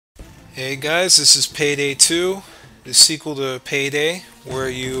Hey guys, this is Payday 2, the sequel to Payday, where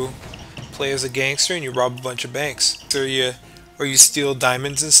you play as a gangster and you rob a bunch of banks. Or you steal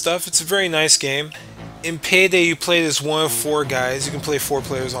diamonds and stuff. It's a very nice game. In Payday, you play as one of four guys. You can play four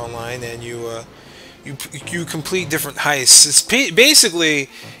players online, and you complete different heists. Basically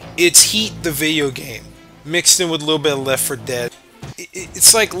it's Heat the video game mixed in with a little bit of Left 4 Dead.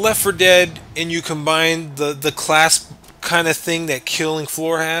 It's like Left 4 Dead, and you combine the class kind of thing that Killing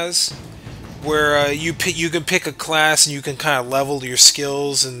Floor has, where you can pick a class and you can kind of level your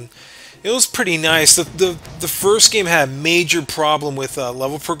skills, and it was pretty nice. The first game had a major problem with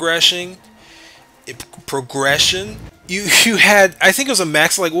level progression. You had, I think it was a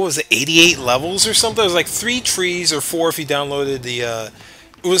max, like, what was it, 88 levels or something. It was like 3 trees or 4 if you downloaded the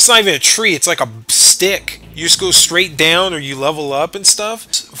it's not even a tree, it's like a stick. You just go straight down or you level up and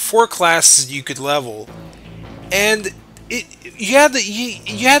stuff. 4 classes you could level, and you had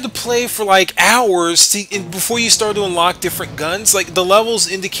to play for like hours before you start to unlock different guns. Like, the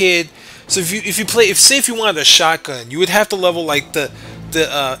levels indicated. So if you wanted a shotgun, you would have to level like the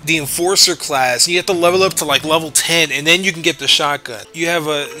enforcer class. You have to level up to like level 10, and then you can get the shotgun. You have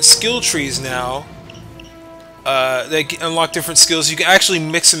skill trees now that unlock different skills. You can actually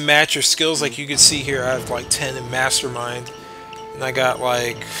mix and match your skills. Like you can see here, I have like 10 in Mastermind, and I got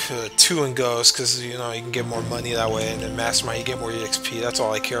like 2 in Ghost, because you can get more money that way, and then Mastermind you get more EXP. That's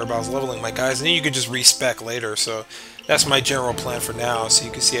all I care about, is leveling my guys, and then you can just respec later. So that's my general plan for now. So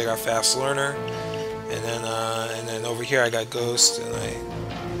you can see I got Fast Learner, and then over here I got Ghost, and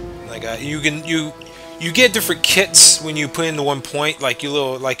I got you get different kits when you put in the 1 point. Like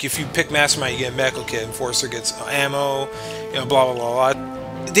if you pick Mastermind, you get a medical kit. Enforcer gets ammo, blah blah blah blah.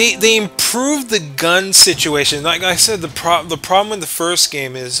 They improved the gun situation. Like I said, the problem in the first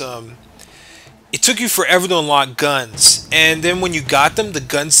game is it took you forever to unlock guns, and then when you got them, the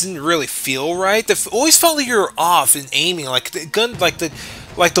guns didn't really feel right. They always felt like you were off in aiming. Like the gun, like the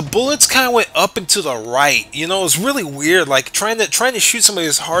bullets kind of went up and to the right. It was really weird. Like trying to shoot somebody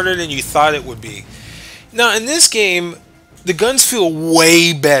is harder than you thought it would be. Now in this game, the guns feel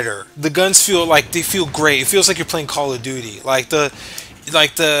way better. The guns feel like they feel great. It feels like you're playing Call of Duty. Like the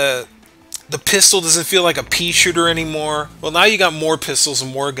pistol doesn't feel like a pea shooter anymore. Well, now you got more pistols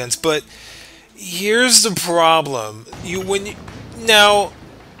and more guns, but here's the problem. Now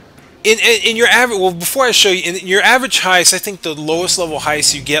in your average, well, before I show you, in your average heist, I think the lowest level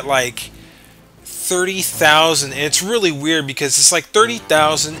heist you get like 30,000, and it's really weird because it's like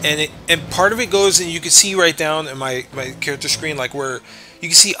 30,000, and part of it goes, and you can see right down in my character screen, like where you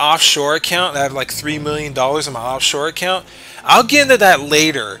can see offshore account. I have like $3 million in my offshore account. I'll get into that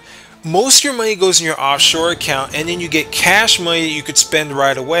later. Most of your money goes in your offshore account, and then you get cash money that you could spend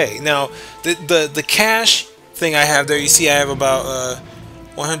right away. Now, the cash thing I have there, you see I have about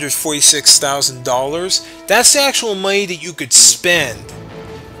 $146,000. That's the actual money that you could spend,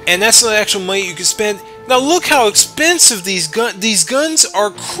 and that's the actual money you could spend. Now look how expensive these guns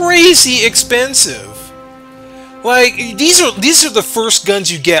are. Crazy expensive. Like these are the first guns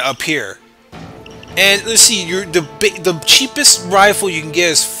you get up here. And let's see, the cheapest rifle you can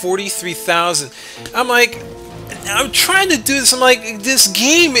get is 43,000. I'm trying to do this. I'm like, this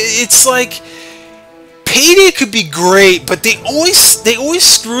game, it's like Payday could be great, but they always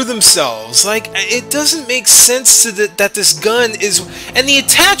screw themselves. Like, it doesn't make sense that this gun is, and the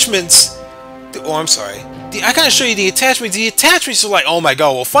attachments. Oh, I'm sorry. I gotta show you the attachments. The attachments are like, oh my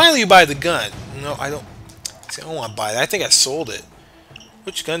god. Well, finally you buy the gun. No, I don't. See, I don't want to buy that. I think I sold it.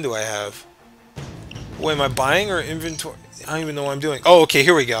 Which gun do I have? Wait, am I buying or inventory? I don't even know what I'm doing. Oh, okay,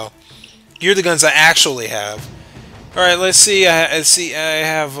 here we go. Here are the guns I actually have. Alright, let's see. I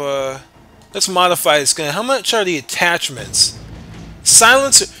have, let's modify this gun. How much are the attachments?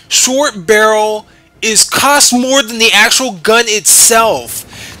 Silencer. Short barrel costs more than the actual gun itself.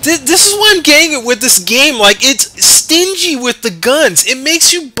 This is what I'm getting with this game. Like, it's stingy with the guns. It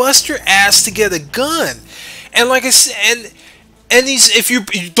makes you bust your ass to get a gun. And like I said, and if you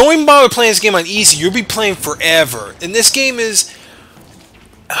don't even bother playing this game on easy, you'll be playing forever. And this game is,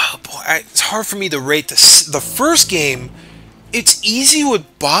 oh boy, it's hard for me to rate this. The first game, it's easy with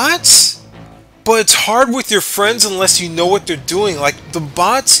bots, but it's hard with your friends unless you know what they're doing. Like the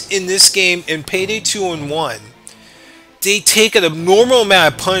bots in this game, in Payday 2 and 1, they take an abnormal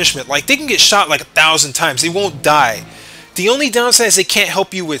amount of punishment. Like they can get shot like 1,000 times, they won't die. The only downside is they can't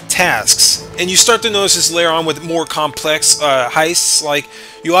help you with tasks, and you start to notice this later on with more complex heists. Like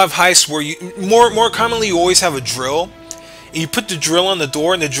you have heists where you more commonly you always have a drill, and you put the drill on the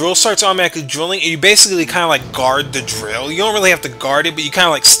door, and the drill starts automatically drilling, and you basically kind of like guard the drill. You don't really have to guard it, but you kind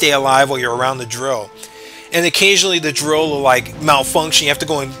of like stay alive while you're around the drill. and occasionally the drill will like malfunction. You have to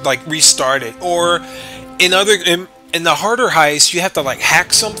go and like restart it. Or in the harder heists, you have to like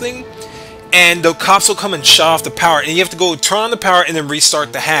hack something, and the cops will come and shut off the power, and you have to go turn on the power and then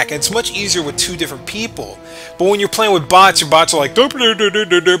restart the hack. And it's much easier with 2 different people. But when you're playing with bots, your bots are like, but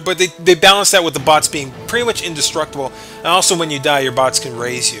they balance that with the bots being pretty much indestructible. And also when you die, your bots can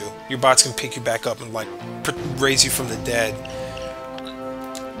raise you. Your bots can pick you back up and like raise you from the dead.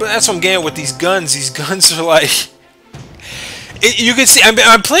 But that's what I'm getting with these guns. These guns are like... you can see,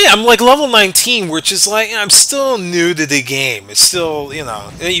 I'm playing, I'm like level 19, which is like, I'm still new to the game. It's still, you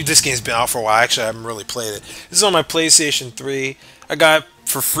know, this game's been out for a while. Actually, I haven't really played it. This is on my PlayStation 3. I got it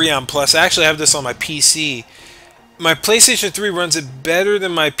for free on Plus. I actually have this on my PC. My PlayStation 3 runs it better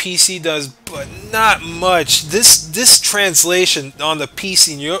than my PC does, but not much. This translation on the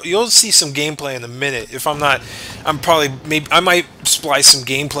PC, and you'll see some gameplay in a minute. If I'm not, I might splice some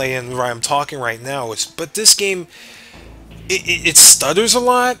gameplay in where I'm talking right now. But this game, it stutters a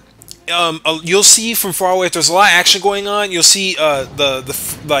lot. You'll see from far away if there's a lot of action going on. You'll see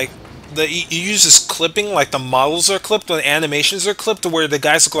you use this clipping, like the models are clipped, the animations are clipped, to where the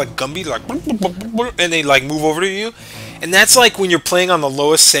guys look like Gumby, like, and they like move over to you, and that's like when you're playing on the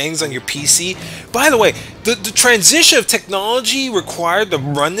lowest settings on your PC. By the way, the transition of technology required to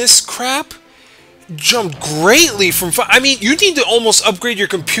run this crap jumped greatly from. I mean, you need to almost upgrade your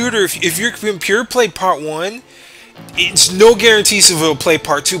computer if your computer played Part 1. It's no guarantees if it'll play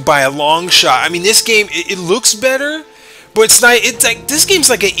Part 2 by a long shot. I mean, this game it looks better. But it's not. It's like this game's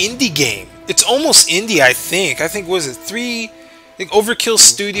like an indie game. It's almost indie, I think. Was it 3? I think Overkill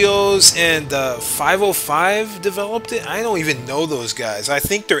Studios and 505 developed it. I don't even know those guys. I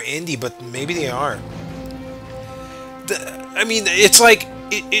think they're indie, but maybe they aren't. I mean, it's like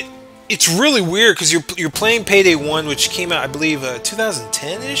it's really weird because you're playing Payday 1, which came out, I believe,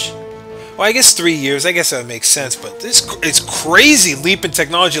 2010-ish. Well, I guess 3 years. I guess that makes sense. But it's crazy leap in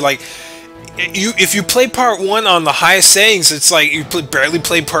technology. Like. If you play Part 1 on the highest settings, it's like you barely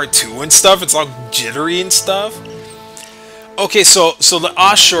play Part 2 and stuff. It's all jittery and stuff. Okay, so the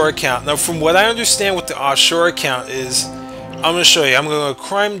offshore account. Now, from what I understand what the offshore account is, I'm going to show you. I'm going to go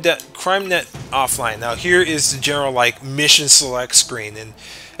CrimeNet offline. Now, here is the general like mission select screen. And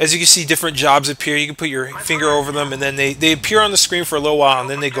as you can see, different jobs appear. You can put your finger over them, and then they appear on the screen for a little while, and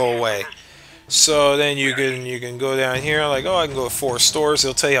then they go away. So then you can go down here, like, oh, I can go to 4 stores.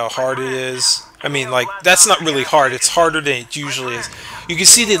 It'll tell you how hard it is. I mean, like, that's not really hard. It's harder than it usually is. You can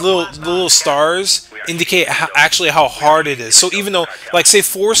see the little stars indicate actually how hard it is. So even though, like, say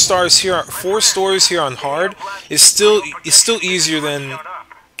 4 stores here on hard is still easier than.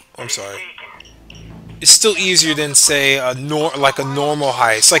 I'm sorry. It's still easier than, say, like a normal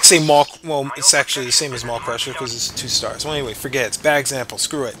heist. Like, say Mall. Well, it's actually the same as Mall Crusher because it's 2 stars. Well, anyway, forget it. It's a bad example.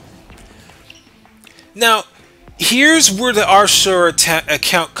 Screw it. Now, here's where the offshore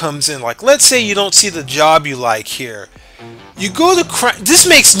account comes in. Like, let's say you don't see the job you like here. You go to this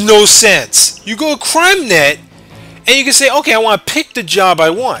makes no sense. You go to CrimeNet, and you can say, okay, I want to pick the job I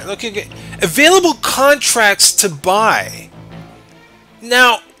want. Okay, available contracts to buy.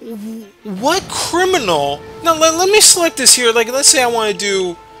 Now, what criminal? Now, let me select this here. Like, let's say I want to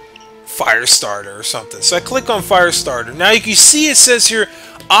do Firestarter or something. So I click on Firestarter. Now you can see it says here.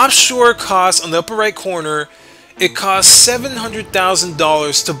 Offshore costs on the upper right corner, it costs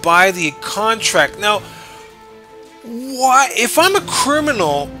 $700,000 to buy the contract. Now, why? If I'm a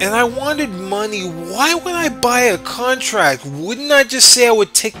criminal and I wanted money, why would I buy a contract? Wouldn't I just say I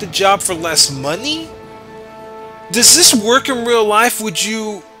would take the job for less money? Does this work in real life? Would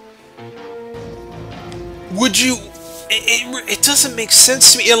you? It doesn't make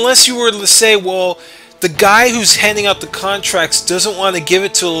sense to me unless you were to say, well, the guy who's handing out the contracts doesn't want to give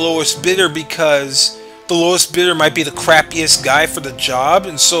it to the lowest bidder because the lowest bidder might be the crappiest guy for the job,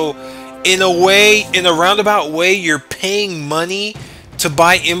 and so in a roundabout way, you're paying money to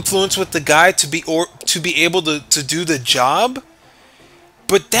buy influence with the guy to be able to do the job.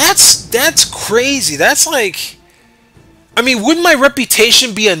 But that's crazy. That's like, I mean, wouldn't my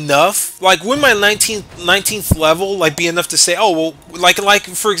reputation be enough? Like, wouldn't my 19th level like be enough to say, oh well, like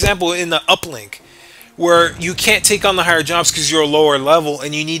for example in the uplink, where you can't take on the higher jobs because you're a lower level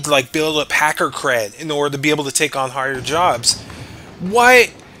and you need to like build up hacker cred in order to be able to take on higher jobs.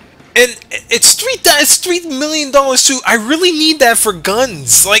 Why? And it's $3 million too. I really need that for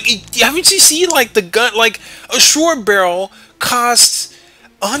guns. Like, haven't you seen like the gun? Like a short barrel costs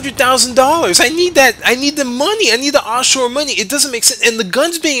 $100,000. I need that. I need the money. I need the offshore money. It doesn't make sense. And the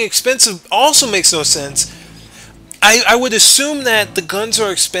guns being expensive also makes no sense. I would assume that the guns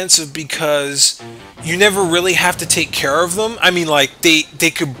are expensive because you never really have to take care of them. I mean, like, they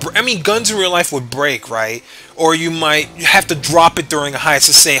could... I mean, guns in real life would break, right? Or you might have to drop it during a heist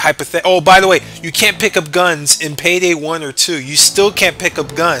to say, oh, by the way, you can't pick up guns in Payday 1 or 2. You still can't pick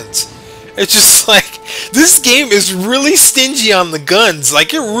up guns. It's just like, this game is really stingy on the guns.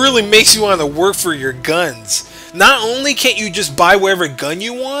 Like, it really makes you want to work for your guns. Not only can't you just buy whatever gun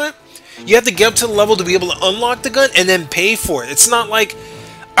you want, you have to get up to the level to be able to unlock the gun and then pay for it. It's not like...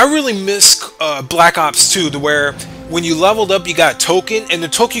 I really miss Black Ops 2, to where when you leveled up, you got a token, and the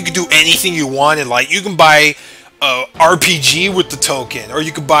token you could do anything you wanted. Like, you can buy a RPG with the token, or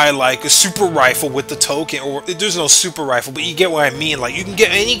you could buy, like, a super rifle with the token, or there's no super rifle, but you get what I mean. Like, you can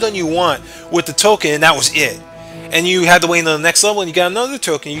get any gun you want with the token, and that was it. And you had to wait until the next level and you got another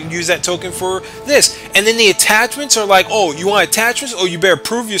token. You can use that token for this. And then the attachments are like, oh, you want attachments? Oh, you better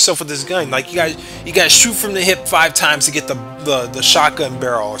prove yourself with this gun. Like, you got to shoot from the hip 5 times to get the shotgun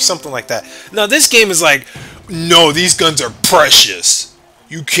barrel or something like that. Now, this game is like, no, these guns are precious.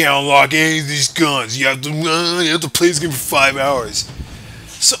 You can't unlock any of these guns. You have to play this game for 5 hours.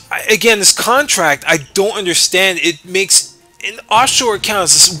 So, again, this contract, I don't understand. It makes... in offshore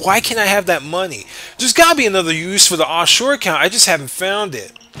accounts, why can't I have that money? There's got to be another use for the offshore account. I just haven't found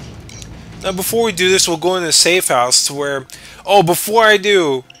it. Now, before we do this, we'll go in the safe house to where... oh, before I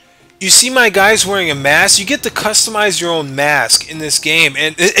do, you see my guy's wearing a mask? You get to customize your own mask in this game.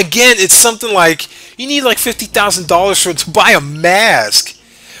 And again, it's something like... you need like $50,000 to buy a mask.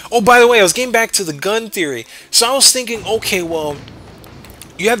 Oh, by the way, I was getting back to the gun theory. So I was thinking, okay, well...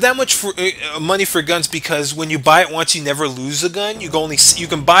 you have that much money for guns because when you buy it once, you never lose a gun. You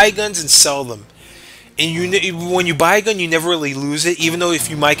can buy guns and sell them, and when you buy a gun, you never really lose it, even though if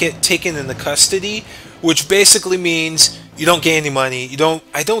you might get taken into custody, which basically means you don't gain any money.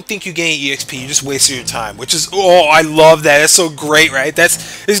 I don't think you gain EXP. You just wasted your time, which is... oh, I love that. That's so great, right?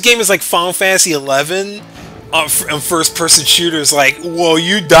 This game is like Final Fantasy 11. First-person shooters, like, whoa,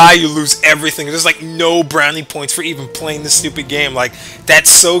 you die, you lose everything. There's like no brownie points for even playing this stupid game. Like, that's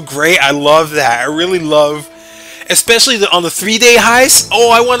so great. I love that. I really love, especially on the 3-day heist.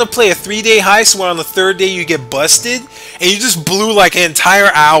 Oh, I want to play a 3-day heist where on the 3rd day you get busted and you just blew like an entire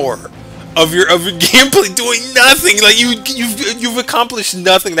hour of your gameplay doing nothing. Like, you've accomplished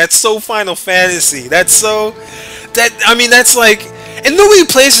nothing. That's so Final Fantasy. That's like... and nobody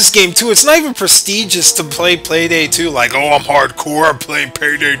plays this game, too. It's not even prestigious to play Payday 2. Like, oh, I'm hardcore, I'm playing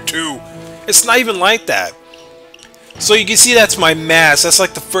Payday 2. It's not even like that. So you can see that's my mask. That's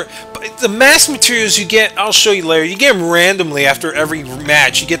like the first... but the mask materials you get, I'll show you later. You get them randomly after every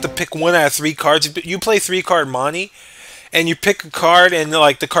match. You get to pick 1 out of 3 cards. You play 3-card Monty, and you pick a card, and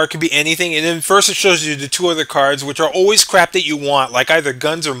like the card could be anything. And then first it shows you the 2 other cards, which are always crap that you want, like either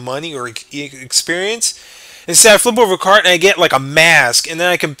guns or money or experience. Instead, I flip over a card and I get like a mask, and then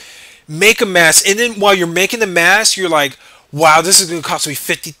I can make a mask. And then while you're making the mask, you're like, wow, this is going to cost me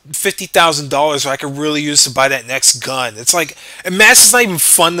 $50,000, so I could really use to buy that next gun. It's like, a mask is not even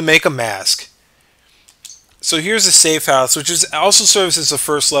fun to make a mask. So here's the safe house, which is also serves as the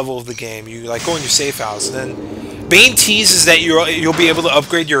first level of the game. You like go in your safe house, and then Bane teases that you'll be able to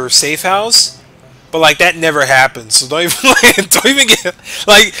upgrade your safe house. But like that never happens, so don't even get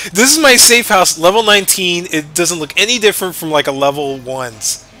like, this is my safe house, level 19. It doesn't look any different from like a level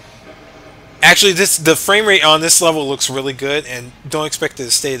 1's. Actually, the frame rate on this level looks really good, and don't expect it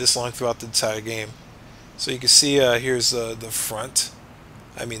to stay this long throughout the entire game. So you can see here's the front.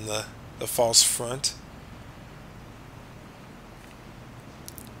 I mean the false front.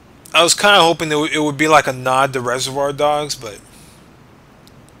 I was kind of hoping that it would be like a nod to Reservoir Dogs, but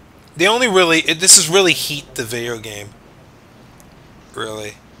they only really... this is really Heat, the video game.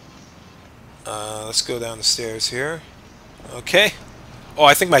 Really. Let's go down the stairs here. Okay. Oh,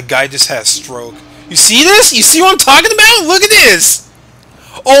 I think my guy just had a stroke. You see this? You see what I'm talking about? Look at this!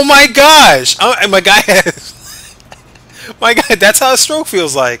 Oh my gosh! And my guy has... my guy, that's how a stroke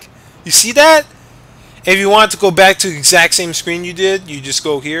feels like. You see that? If you want to go back to the exact same screen you did, you just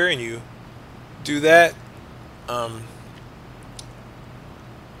go here and you do that.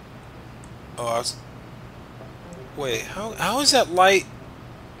 Oh, wait, how is that light?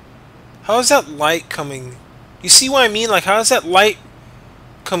 How is that light coming? You see what I mean? Like, how is that light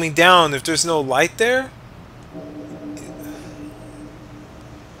coming down if there's no light there?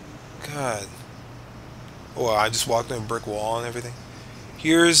 God. Oh, I just walked in a brick wall and everything.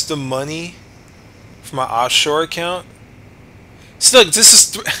 Here's the money for my offshore account. See, look, this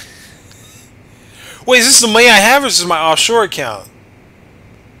is... wait, is this the money I have or is this my offshore account?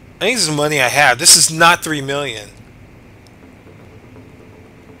 I think this is the money I have. This is not 3 million.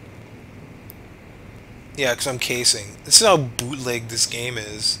 Yeah, because I'm casing. This is how bootleg this game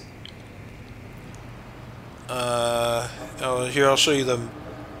is. Oh, here I'll show you the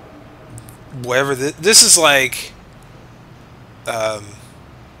whatever. This is like, um,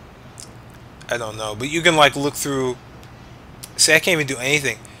 I don't know, but you can like look through. See, I can't even do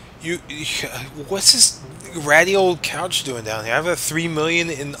anything. What's this ratty old couch doing down here? I have a 3 million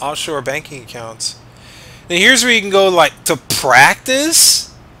in offshore banking accounts. Now here's where you can go like to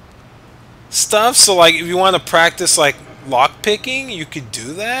practice stuff. So like if you want to practice like lock picking, you could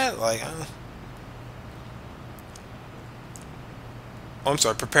do that. Like, oh, I'm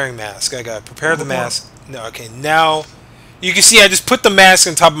sorry, preparing mask. I gotta prepare the mask. No, okay, now you can see I just put the mask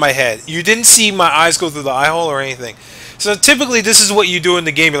on top of my head. You didn't see my eyes go through the eye hole or anything. So typically this is what you do in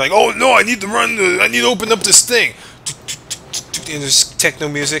the game. You're like, oh no, I need to open up this thing. And there's techno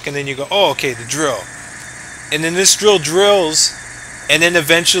music, and then you go, oh, okay, the drill. And then this drill drills, and then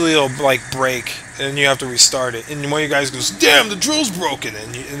eventually it'll like break, and then you have to restart it. And one of you guys goes, damn, the drill's broken,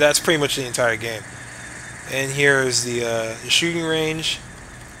 and that's pretty much the entire game. And here is the shooting range.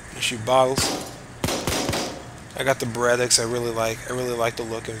 You shoot bottles. I got the Beretta because I really like the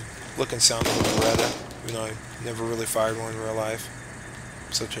look and sound of the Beretta. You know, I never really fired one in real life.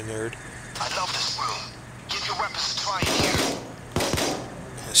 I'm such a nerd. I love this room. Give your weapons a try in here.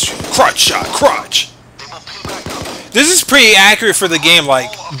 Let's shoot. Crotch shot, crotch. They will pin back up. This is pretty accurate for the game. Like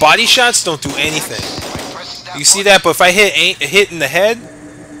body shots don't do anything. You see that? But if I hit in the head,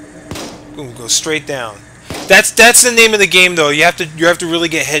 boom, go straight down. That's the name of the game, though. You have to really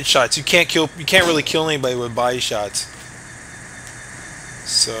get headshots. You can't really kill anybody with body shots.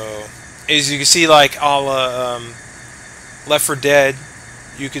 So, as you can see, like all Left 4 Dead,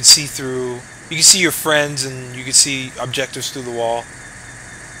 you can see through. You can see your friends, and you can see objectives through the wall.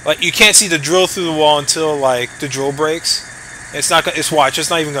 Like you can't see the drill through the wall until like the drill breaks. It's not. It's watch. It's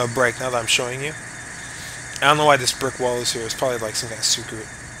not even gonna break now that I'm showing you. I don't know why this brick wall is here. It's probably like some kind of secret,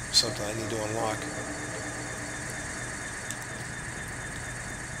 something I need to unlock.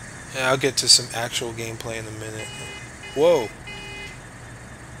 Yeah, I'll get to some actual gameplay in a minute. Whoa.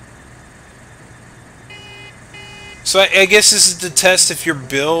 So I guess this is to test if your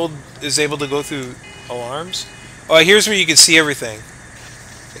build is able to go through alarms. Oh, here's where you can see everything.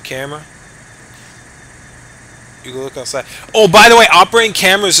 The camera. You can look outside. Oh, by the way, operating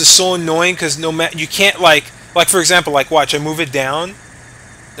cameras is so annoying because you can't like for example, like watch, I move it down,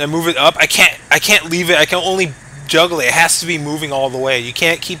 and I move it up. I can't leave it. I can only juggle it. It has to be moving all the way. You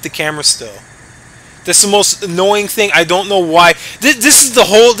can't keep the camera still. That's the most annoying thing. I don't know why. This is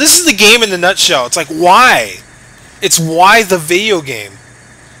the game in a nutshell. It's like why? It's why the video game.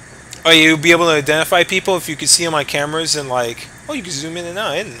 Oh, you'll be able to identify people if you can see them on cameras and like, oh, you can zoom in and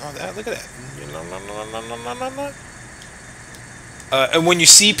out. I didn't know that. Look at that. And when you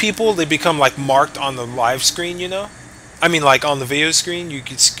see people, they become like marked on the live screen. You know, I mean like on the video screen, you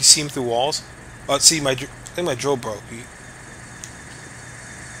can see them through walls. Oh, see I think my drill broke.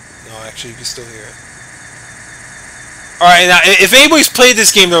 No, actually, you can still hear it. Alright, now, if anybody's played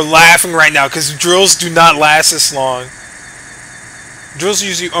this game, they're laughing right now, because drills do not last this long. Drills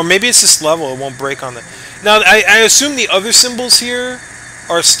usually... Or maybe it's this level, it won't break on the... Now, I assume the other symbols here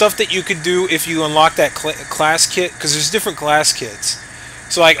are stuff that you could do if you unlock that class kit, because there's different class kits.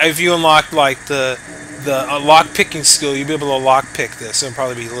 So, like, if you unlock, like, the lock-picking skill, you'll be able to lock-pick this. It'll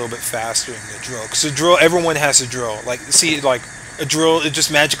probably be a little bit faster than the drill. Because the drill, everyone has a drill. Like, see, like... A drill, it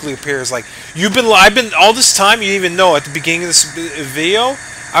just magically appears. Like I've been all this time. You even know at the beginning of this video,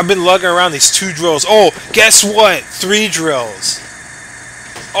 I've been lugging around these 2 drills. Oh, guess what? 3 drills.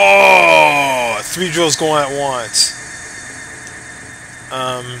 Oh, 3 drills going at once.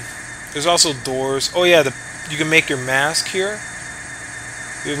 There's also doors. Oh yeah, you can make your mask here.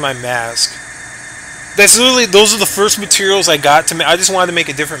 Here's my mask. That's literally, those are the first materials I got to make. I just wanted to make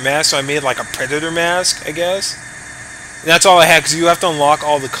a different mask, so I made like a predator mask, I guess. And that's all I had, because you have to unlock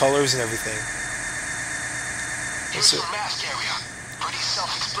all the colors and everything. Here's your mask area. Pretty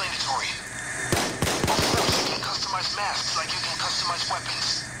self-explanatory. Of course, you can customize masks like you can customize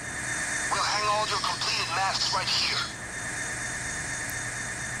weapons. We'll hang all your completed masks right here.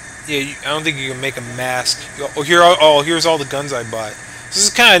 Yeah, I don't think you can make a mask. Oh, here's all the guns I bought. This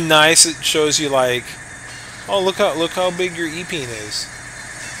is kind of nice. It shows you like, oh, look how big your E-peen is.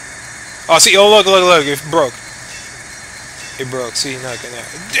 Oh, see, oh look, it broke. It broke. See, now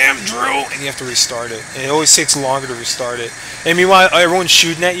damn drill, and you have to restart it. And it always takes longer to restart it. And meanwhile, everyone's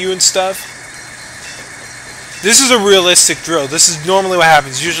shooting at you and stuff. This is a realistic drill. This is normally what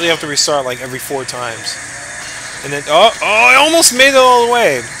happens. Usually, you have to restart like every 4 times. And then, oh, I almost made it all the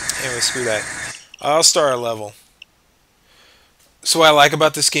way. Anyway, screw that. I'll start a level. So what I like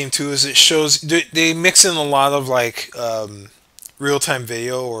about this game too is it shows they mix in a lot of like real time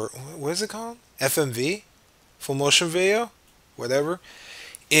video, or what is it called? FMV, full motion video, whatever.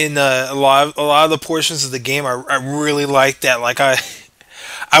 In a lot of the portions of the game, I really like that. Like I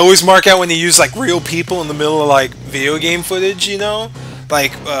always mark out when they use like real people in the middle of like video game footage. You know,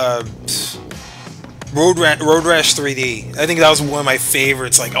 like Road Rash 3D. I think that was one of my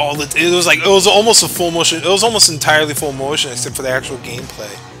favorites. Like it was almost a full motion. It was almost entirely full motion except for the actual gameplay.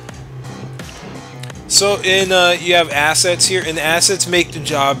 So you have assets here, and the assets make the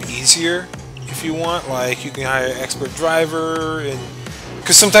job easier if you want. Like you can hire an expert driver, and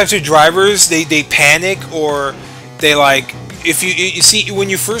because sometimes your drivers they panic, or they like if you see when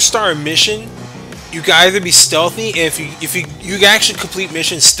you first start a mission. You can either be stealthy, and if you can actually complete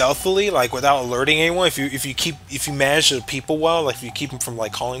missions stealthily, like without alerting anyone. If you manage to people well, like if you keep them from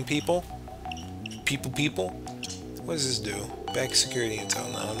like calling people. What does this do? Back security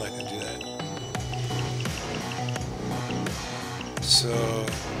intel. No, I'm not gonna do that. So,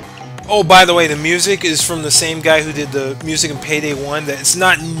 oh, by the way, the music is from the same guy who did the music in Payday 1. That it's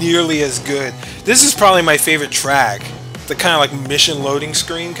not nearly as good. This is probably my favorite track. The kind of like mission loading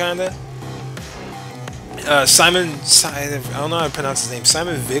screen, kind of. I don't know how to pronounce his name.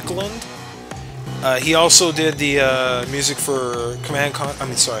 Simon Viklund. He also did the music for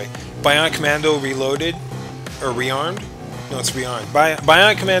Bionic Commando Reloaded, or Rearmed. No, it's Rearmed.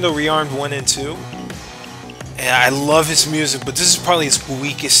 Bionic Commando Rearmed 1 and 2. And I love his music, but this is probably his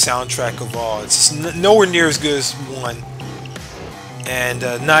weakest soundtrack of all. It's nowhere near as good as 1, and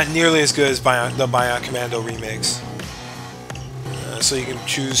not nearly as good as the Bionic Commando remix. So you can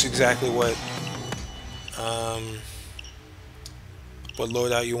choose exactly what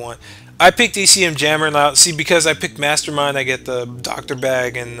loadout you want. I picked ECM Jammer. Now, see, because I picked Mastermind, I get the Doctor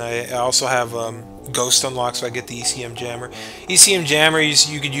Bag, and I also have Ghost unlocked, so I get the ECM Jammer. ECM Jammer,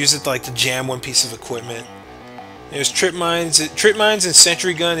 you could use it to jam one piece of equipment. There's Trip Mines and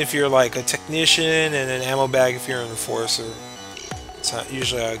Sentry Gun if you're like a technician, and an Ammo Bag if you're an enforcer. That's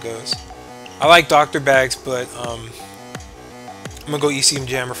usually how it goes. I like Doctor Bags, but I'm gonna go ECM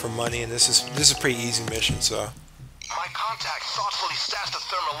Jammer for money, and this is a pretty easy mission, so. My contact thoughtfully stashed the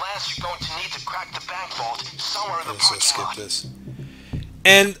thermal lance you're going to need to crack the bank vault somewhere in the parking lot. Let's skip this.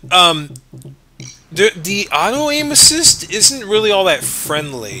 And the auto aim assist isn't really all that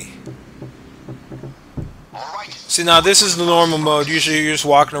friendly. Alright. See, now this is the normal mode. Usually you're just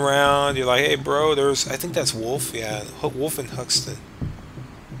walking around, you're like, hey bro, I think that's Wolf, yeah, Wolf and Huxton.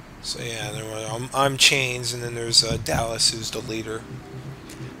 So yeah, I'm Chains, and then there's Dallas, who's the leader.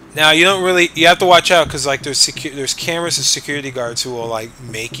 Now you have to watch out, because like there's cameras and security guards who will like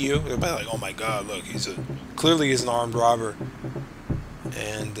make you. They'll be like, oh my god, look, clearly he's an armed robber.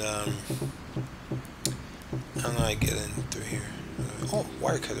 And I don't know how I get in through here. Oh,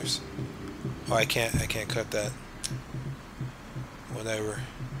 wire cutters. Oh, I can't cut that. Whatever.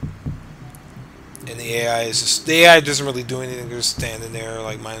 And the AI doesn't really do anything. They're just standing there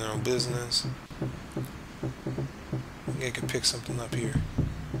like minding their own business. I think I could pick something up here.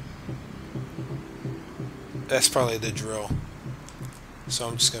 That's probably the drill. So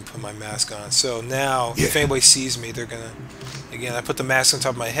I'm just gonna put my mask on. So now, if anybody sees me, they're gonna. Again, I put the mask on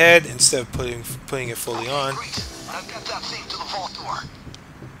top of my head instead of putting it fully on. I've got that thing to the vault door.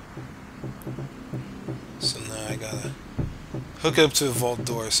 So now I gotta hook it up to the vault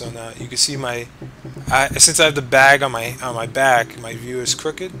door. So now you can see since I have the bag on my back, my view is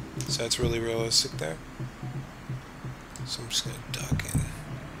crooked. So that's really realistic there. So I'm just gonna duck in.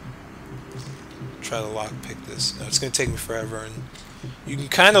 Try to lockpick this. No, it's gonna take me forever, and you can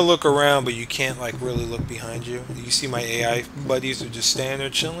kind of look around, but you can't like really look behind you. You see my AI buddies are just standing there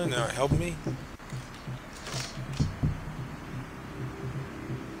chilling. They're not helping me.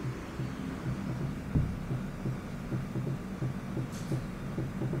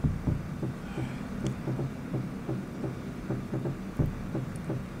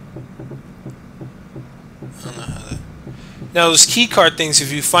 Now those key card things,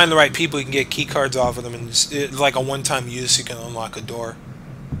 if you find the right people, you can get key cards off of them, and it's like a one-time use. You can unlock a door.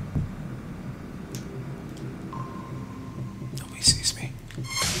 Nobody sees me.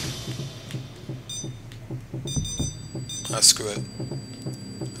 Ah, screw it.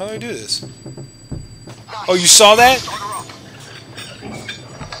 How do I do this? Oh, you saw that?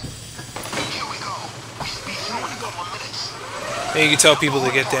 And you can tell people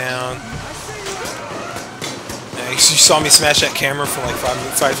to get down. You saw me smash that camera from like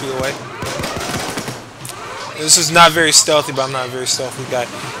 5 feet away. This is not very stealthy, but I'm not a very stealthy guy.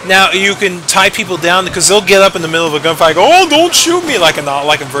 Now you can tie people down, because they'll get up in the middle of a gunfight and go, "Oh, don't shoot me!" like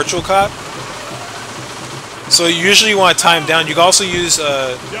a virtual cop. So usually you want to time down. You can also use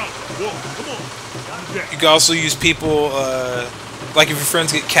people like if your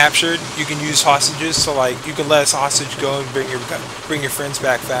friends get captured, you can use hostages. So like you can let a hostage go and bring your friends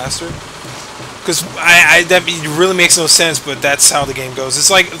back faster. Because that really makes no sense, but that's how the game goes. It's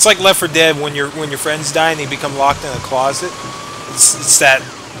like Left 4 Dead when your friends die and they become locked in a closet. It's that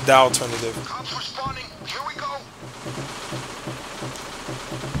alternative. Cops responding. Here we go.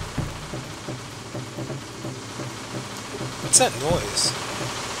 What's that noise?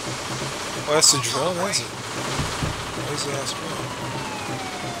 Oh, that's the drill? What is it? Noisy ass drill.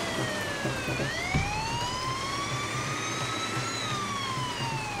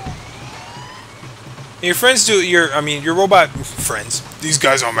 Your friends do your robot friends. These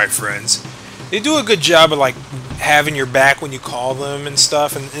guys are my friends. They do a good job of like having your back when you call them and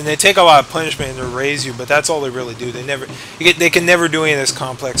stuff, and they take a lot of punishment to raise you, but that's all they really do. They can never do any of this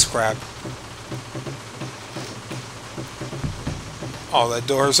complex crap. Oh, that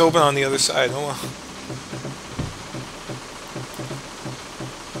door is open on the other side. Oh well.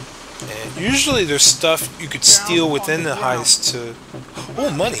 And usually there's stuff you could steal within the heist to... Oh,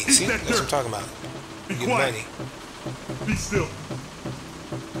 money. See? That's what I'm talking about. You get money. Be still.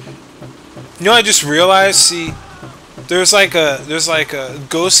 You know, I just realized, see, there's like a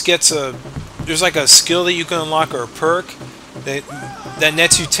Ghost gets a... There's like a skill that you can unlock or a perk that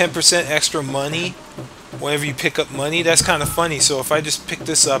nets you 10% extra money whenever you pick up money. That's kind of funny. So if I just pick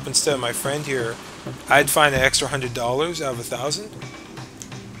this up instead of my friend here, I'd find an extra $100 out of 1,000.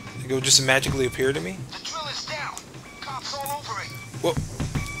 It would just magically appear to me. The drill is down. Cops all over it. Well,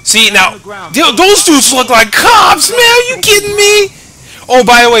 see now, those dudes look like cops, man. Are you kidding me? Oh,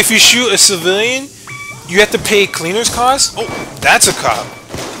 by the way, if you shoot a civilian, you have to pay cleaner's costs. Oh, that's a cop.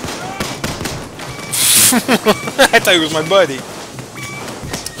 I thought he was my buddy.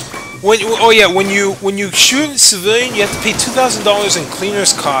 When you shoot a civilian, you have to pay $2,000 in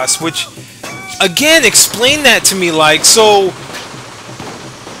cleaner's costs. Which, again, explain that to me. Like, so,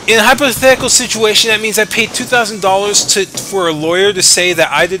 in a hypothetical situation, that means I paid $2,000 for a lawyer to say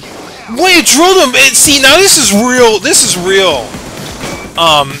that I did. Wait, drilled him. See, now this is real. This is real.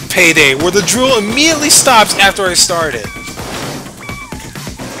 Payday, where the drill immediately stops after I started.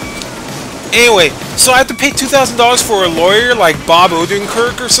 Anyway, so I have to pay $2,000 for a lawyer like Bob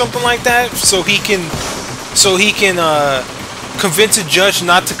Odenkirk or something like that, so he can convince a judge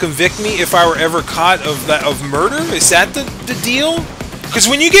not to convict me if I were ever caught of murder. Is that the deal? Because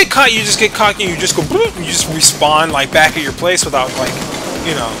when you get caught, you just get caught and you just go bloop, and you just respawn like back at your place without like,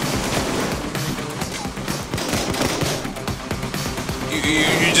 you know.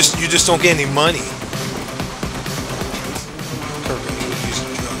 You just don't get any money.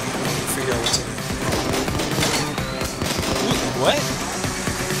 Figure out what's in it. What?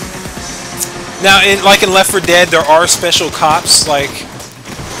 Now, in Left 4 Dead, there are special cops. Like,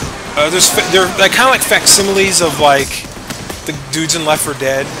 they're kind of like facsimiles of like the dudes in Left 4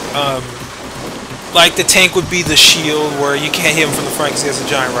 Dead. Like the tank would be the shield, where you can't hit him from the front because he has a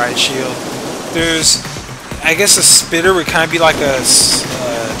giant riot shield. There's, I guess, a spitter would kind of be like a.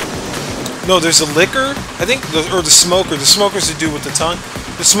 No, there's a licker, I think, or the smoker. The smoker's the dude with the tongue.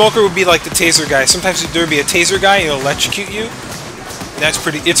 The smoker would be like the taser guy. Sometimes there'd be a taser guy and he'll electrocute you. And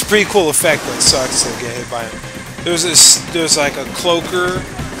it's a pretty cool effect, but it sucks to get hit by him. There's like a cloaker.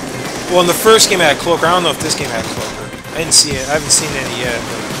 Well, in the first game I had a cloaker. I don't know if this game had a cloaker. I didn't see it. I haven't seen any yet.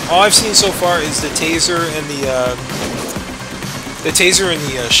 But all I've seen so far is the taser and the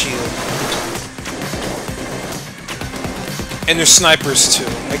shield. And there's snipers too.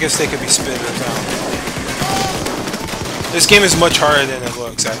 I guess they could be spitters out. This game is much harder than it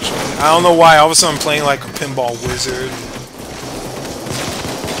looks, actually. I don't know why. All of a sudden I'm playing like a pinball wizard.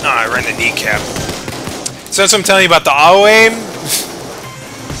 Ah, I ran the kneecap. So that's what I'm telling you about the auto aim.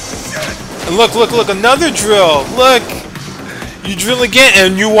 And look, another drill. Look! You drill again,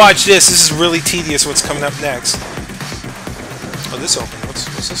 and you watch this. This is really tedious what's coming up next. Oh, this open. What's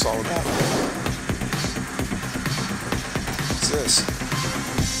this all about? This?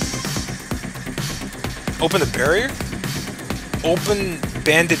 Open the barrier? Open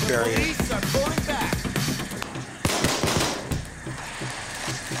bandit barrier.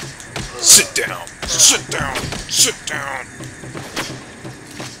 Sit down. Sit down. Sit down.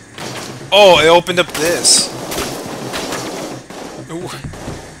 Oh, it opened up this. Ooh.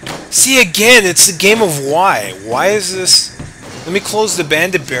 See, again, it's the game of why. Why is this? Let me close the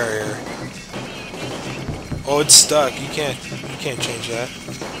bandit barrier. Oh, it's stuck. You can't change that.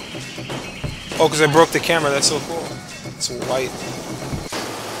 Oh, because I broke the camera. That's so cool. It's white.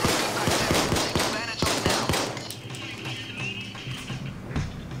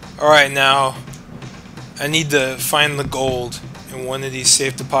 Alright, now I need to find the gold in one of these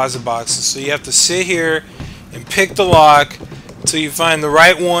safe deposit boxes. So you have to sit here and pick the lock until you find the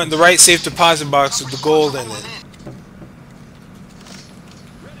right one, the right safe deposit box with the gold in it.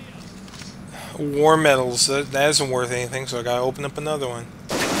 War medals, that isn't worth anything, so I gotta open up another one.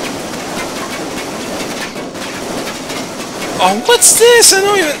 Oh, what's this? I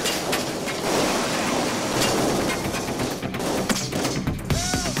don't even...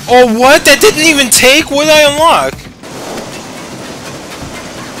 Oh, what? That didn't even take? What did I unlock?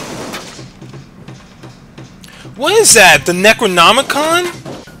 What is that? The Necronomicon?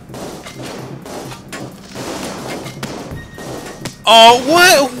 Oh,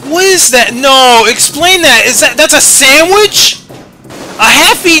 what is that? No, explain that. Is that's a sandwich? A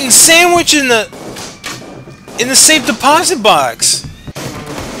half-eaten sandwich in the safe deposit box.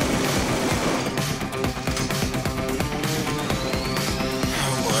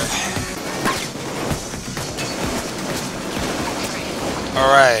 Oh boy.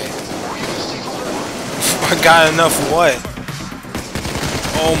 All right. I got enough what?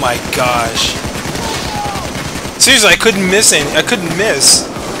 Oh my gosh. Seriously, I couldn't miss any. I couldn't miss.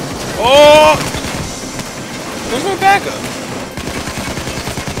 Oh! Where's my backup?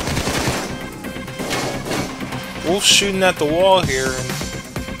 Wolf's shooting at the wall here, and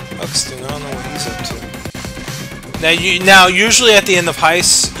Huxton, I don't know what he's up to. Now, usually at the end of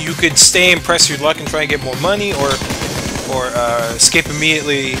heists, you could stay and press your luck and try and get more money, or escape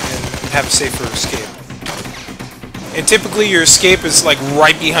immediately and have a safer escape. And typically, your escape is like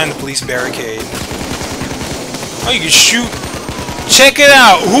right behind the police barricade. Oh, you can shoot. Check it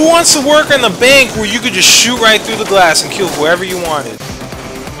out. Who wants to work on the bank where you could just shoot right through the glass and kill whoever you wanted?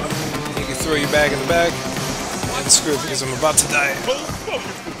 You can throw your bag in the bag. And screw it because I'm about to die.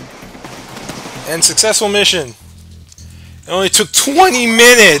 And successful mission. It only took 20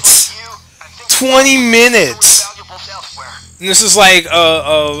 minutes. 20 minutes. And this is like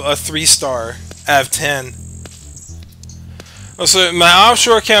a 3-star out of 10. Oh, so my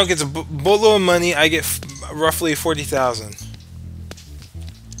offshore account gets a boatload of money. I get roughly 40,000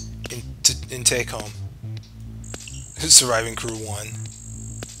 in take home. Surviving crew 1.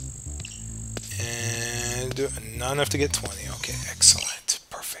 And not enough to get 20. Okay, excellent.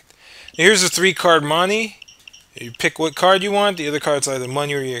 Perfect. Now here's a 3-card money. You pick what card you want. The other card's either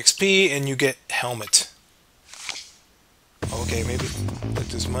money or EXP, and you get helmet. Okay, maybe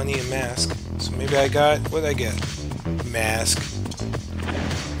there's money and mask. So maybe I got, what did I get? Mask.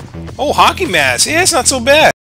 Oh, hockey mask. Yeah, it's not so bad.